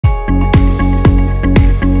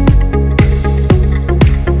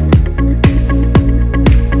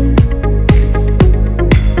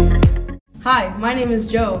Hi, my name is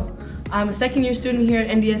Joe. I'm a second-year student here at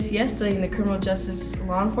NDSCS studying the Criminal Justice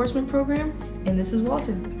Law Enforcement Program, and this is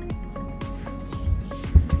Walton.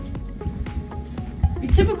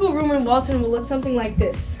 Your typical room in Walton will look something like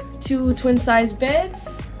this. 2 twin-sized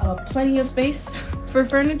beds, plenty of space for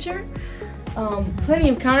furniture, plenty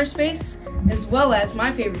of counter space, as well as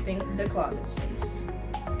my favorite thing, the closet space.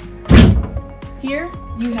 Here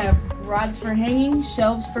you have rods for hanging,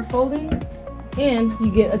 shelves for folding, and you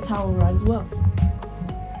get a towel rod as well.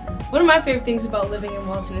 One of my favorite things about living in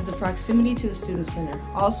Walton is the proximity to the Student Center.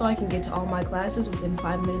 Also, I can get to all my classes within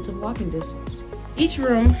 5 minutes of walking distance. Each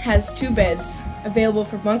room has 2 beds available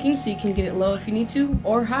for bunking, so you can get it low if you need to,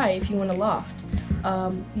 or high if you want a loft.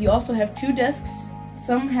 You also have 2 desks.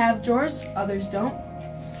 Some have drawers, others don't.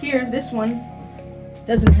 Here, this one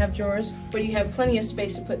doesn't have drawers, but you have plenty of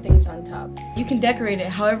space to put things on top. You can decorate it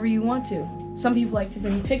however you want to. Some people like to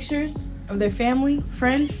bring pictures of their family,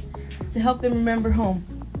 friends, to help them remember home.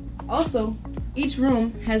 Also, each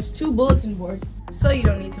room has 2 bulletin boards, so you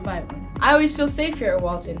don't need to buy one. I always feel safe here at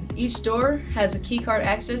Walton. Each door has a key card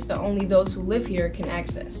access that only those who live here can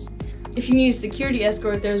access. If you need a security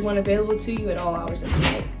escort, there's one available to you at all hours of the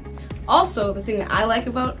night. Also, the thing that I like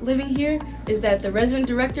about living here is that the resident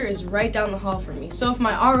director is right down the hall from me. So if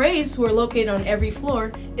my RAs, who are located on every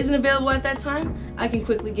floor, isn't available at that time, I can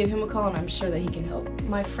quickly give him a call and I'm sure that he can help.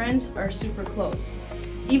 My friends are super close.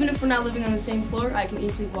 Even if we're not living on the same floor, I can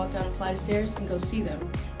easily walk down a flight of stairs and go see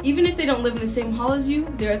them. Even if they don't live in the same hall as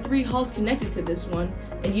you, there are 3 halls connected to this one,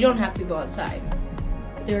 and you don't have to go outside.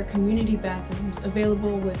 There are community bathrooms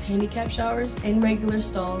available with handicap showers and regular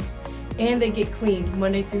stalls, and they get cleaned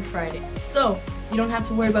Monday through Friday. So, you don't have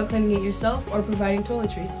to worry about cleaning it yourself or providing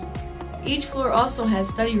toiletries. Each floor also has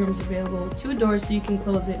study rooms available with 2 doors so you can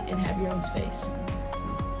close it and have your own space.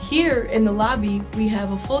 Here in the lobby, we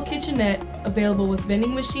have a full kitchenette available with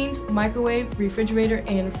vending machines, microwave, refrigerator,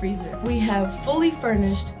 and a freezer. We have fully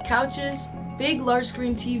furnished couches, big large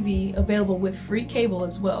screen TV available with free cable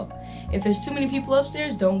as well. If there's too many people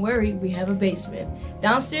upstairs, don't worry, we have a basement.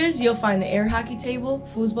 Downstairs, you'll find an air hockey table,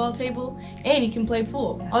 foosball table, and you can play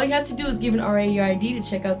pool. All you have to do is give an RA your ID to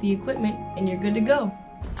check out the equipment, and you're good to go.